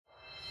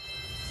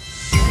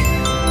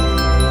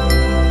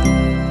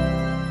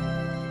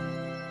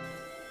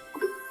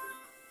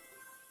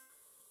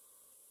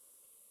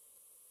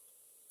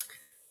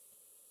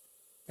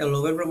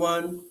Hello,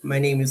 everyone. My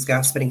name is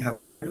Gasperim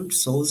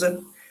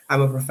Souza. I'm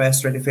a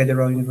professor at the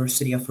Federal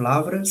University of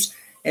Lavras,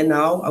 and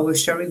now I will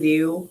share with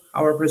you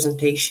our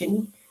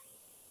presentation.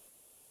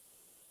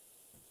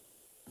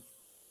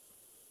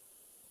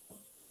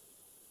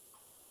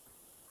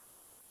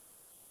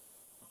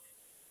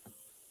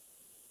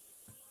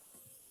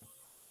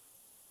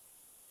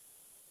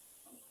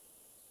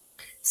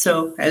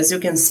 So, as you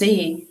can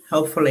see,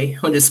 hopefully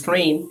on the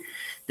screen,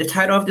 the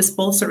title of this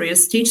poster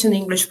is Teaching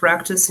English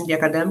Practice in the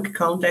Academic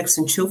Context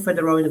in Two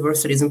Federal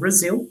Universities in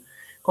Brazil,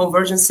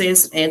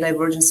 Convergences and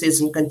Divergences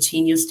in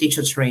Continuous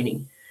Teacher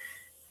Training.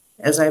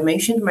 As I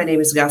mentioned, my name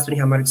is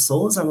Gasperim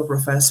Souza. I'm a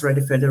professor at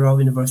the Federal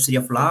University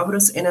of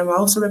Lavras, and I'm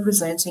also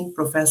representing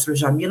Professor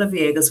Jamila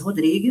Viegas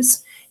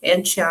Rodrigues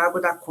and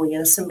Tiago da Cunha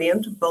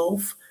Nascimento,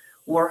 both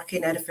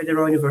working at the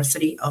Federal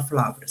University of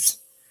Lavras.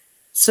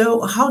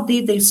 So how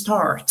did they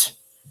start?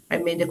 I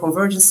mean, the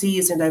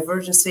convergences and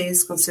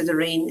divergences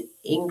considering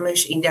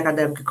English in the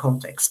academic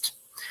context.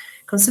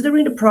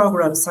 Considering the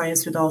program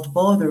Science Without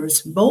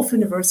Borders, both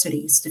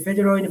universities, the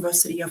Federal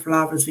University of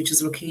Lavras, which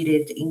is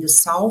located in the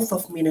south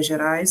of Minas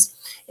Gerais,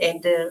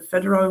 and the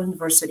Federal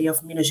University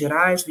of Minas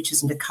Gerais, which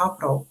is in the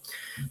capital,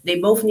 they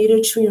both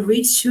needed to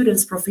enrich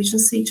students'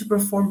 proficiency to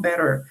perform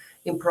better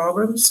in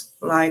programs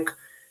like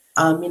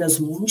Minas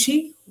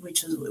Mundi,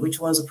 which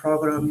was a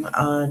program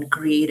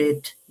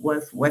created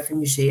with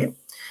UFMG.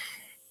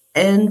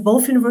 And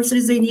both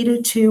universities, they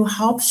needed to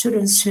help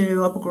students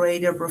to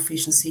upgrade their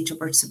proficiency to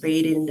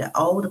participate in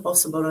all the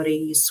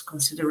possibilities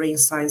considering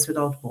Science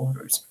Without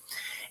Borders.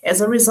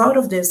 As a result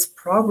of this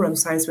program,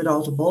 Science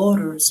Without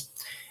Borders,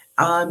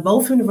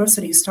 both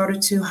universities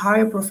started to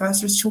hire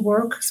professors to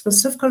work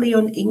specifically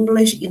on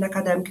English in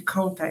academic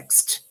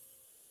context.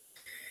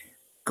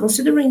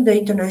 Considering the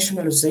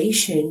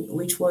internationalization,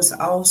 which was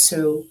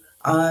also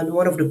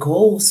one of the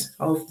goals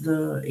of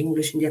the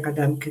English in the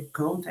academic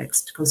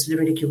context,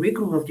 considering the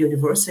curriculum of the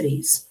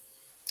universities,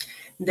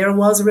 there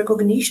was a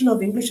recognition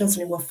of English as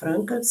lingua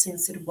franca,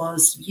 since it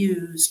was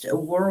used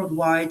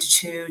worldwide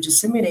to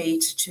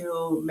disseminate,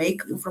 to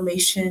make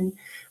information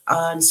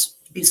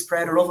be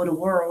spread all over the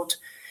world.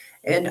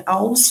 And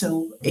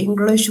also,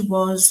 English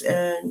was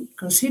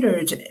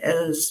considered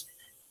as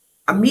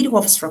a medium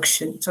of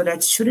instruction so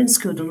that students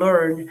could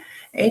learn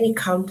any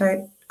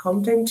content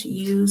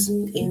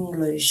using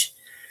English.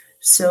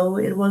 So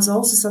it was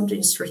also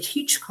something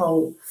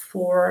strategical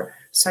for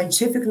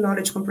scientific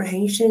knowledge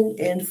comprehension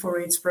and for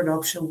its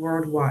production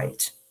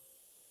worldwide.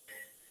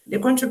 The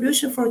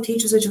contribution for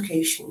teachers'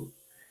 education.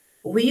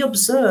 We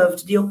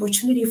observed the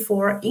opportunity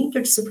for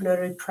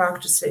interdisciplinary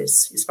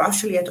practices,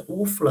 especially at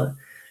UFLA,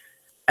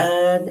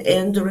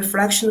 and the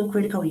reflection on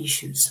critical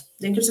issues.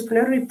 The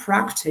interdisciplinary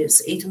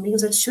practice, it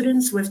means that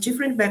students with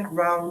different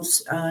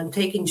backgrounds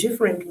taking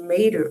different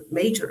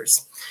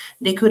majors,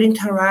 they could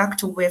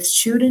interact with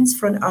students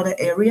from other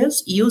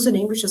areas, using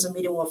English as a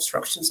medium of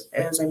instruction,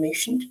 as I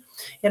mentioned,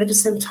 and at the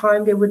same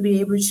time, they would be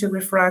able to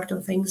reflect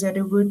on things that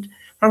they would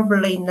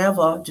probably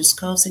never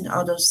discuss in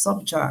other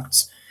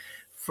subjects.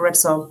 For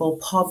example,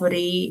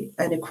 poverty,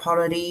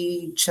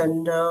 inequality,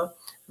 gender,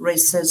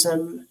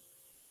 racism.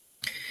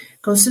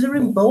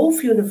 Considering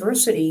both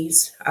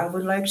universities, I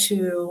would like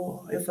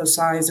to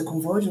emphasize the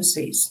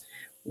convergences,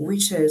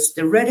 which is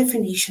the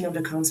redefinition of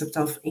the concept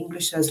of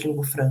English as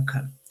lingua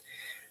franca.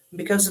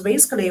 Because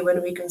basically,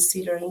 when we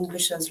consider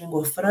English as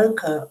lingua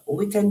franca,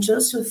 we tend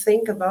just to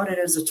think about it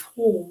as a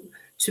tool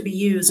to be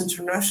used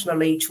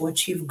internationally to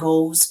achieve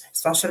goals,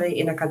 especially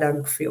in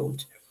academic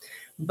field.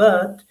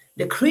 But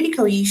the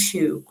critical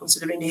issue,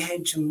 considering the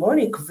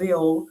hegemonic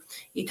view,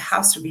 it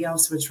has to be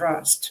also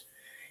addressed.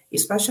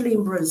 Especially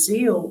in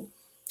Brazil,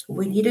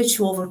 we needed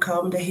to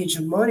overcome the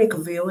hegemonic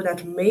view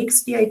that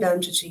makes the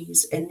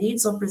identities and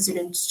needs of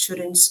Brazilian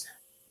students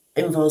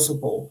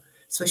invisible.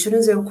 So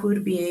students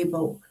could be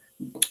able,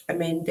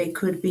 they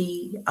could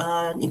be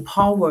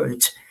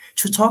empowered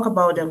to talk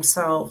about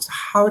themselves,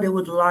 how they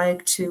would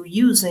like to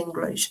use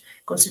English,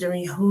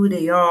 considering who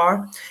they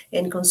are,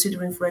 and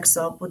considering, for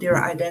example, their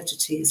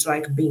identities,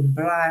 like being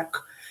Black,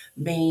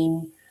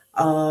 being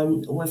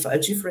with a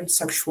different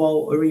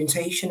sexual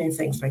orientation and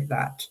things like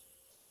that.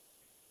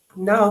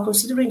 Now,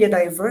 considering the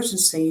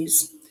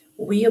divergences,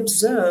 we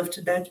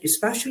observed that,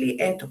 especially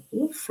at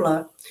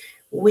UFLA,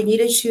 we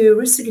needed to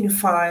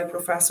resignify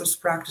professors'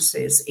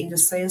 practices in the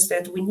sense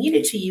that we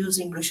needed to use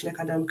English in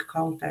academic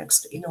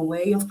context in a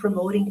way of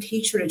promoting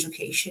teacher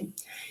education,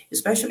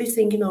 especially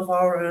thinking of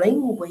our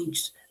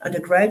language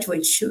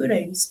undergraduate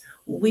students.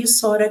 We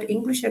saw that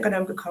English in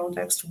academic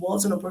context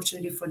was an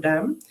opportunity for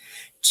them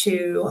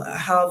to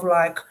have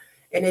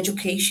an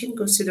education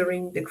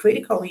considering the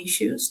critical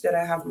issues that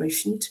I have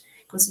mentioned,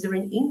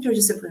 considering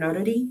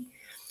interdisciplinarity,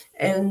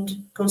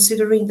 and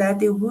considering that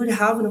they would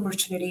have an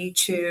opportunity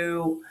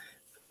to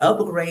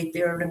upgrade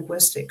their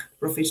linguistic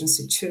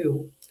proficiency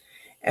too.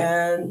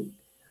 And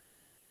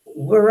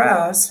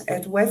whereas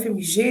at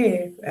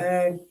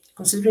UFMG,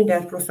 considering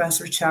that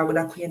Professor Tiago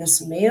da Cunha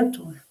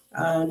Nascimento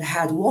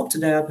had worked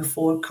there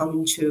before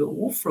coming to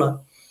UFLA,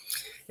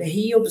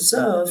 he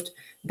observed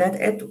that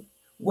at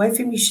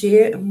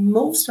UFMG,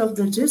 most of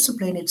the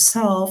discipline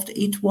itself,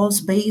 it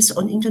was based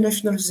on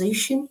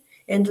internationalization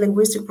and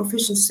linguistic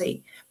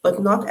proficiency,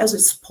 but not as a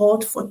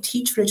spot for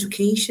teacher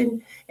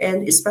education,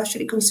 and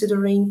especially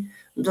considering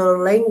the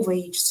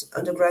language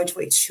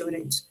undergraduate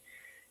students.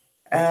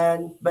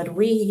 But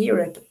we here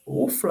at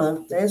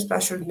UFLA,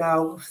 especially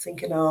now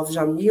thinking of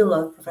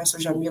Jamila, Professor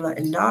Jamila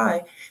and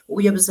I,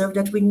 we observed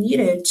that we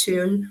needed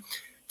to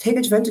take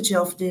advantage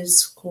of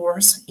this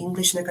course,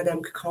 English in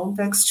Academic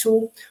Context,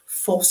 to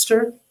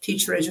foster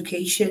teacher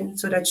education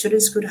so that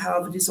students could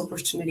have this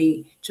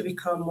opportunity to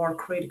become more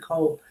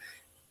critical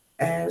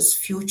as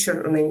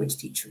future language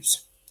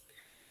teachers.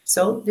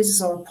 So this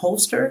is our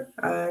poster,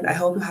 and I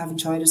hope you have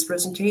enjoyed this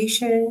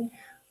presentation.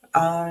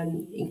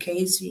 In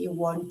case you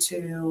want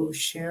to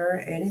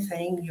share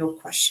anything, your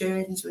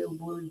questions, we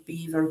would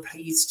be very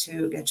pleased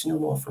to get to know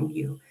more from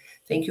you.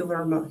 Thank you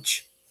very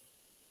much.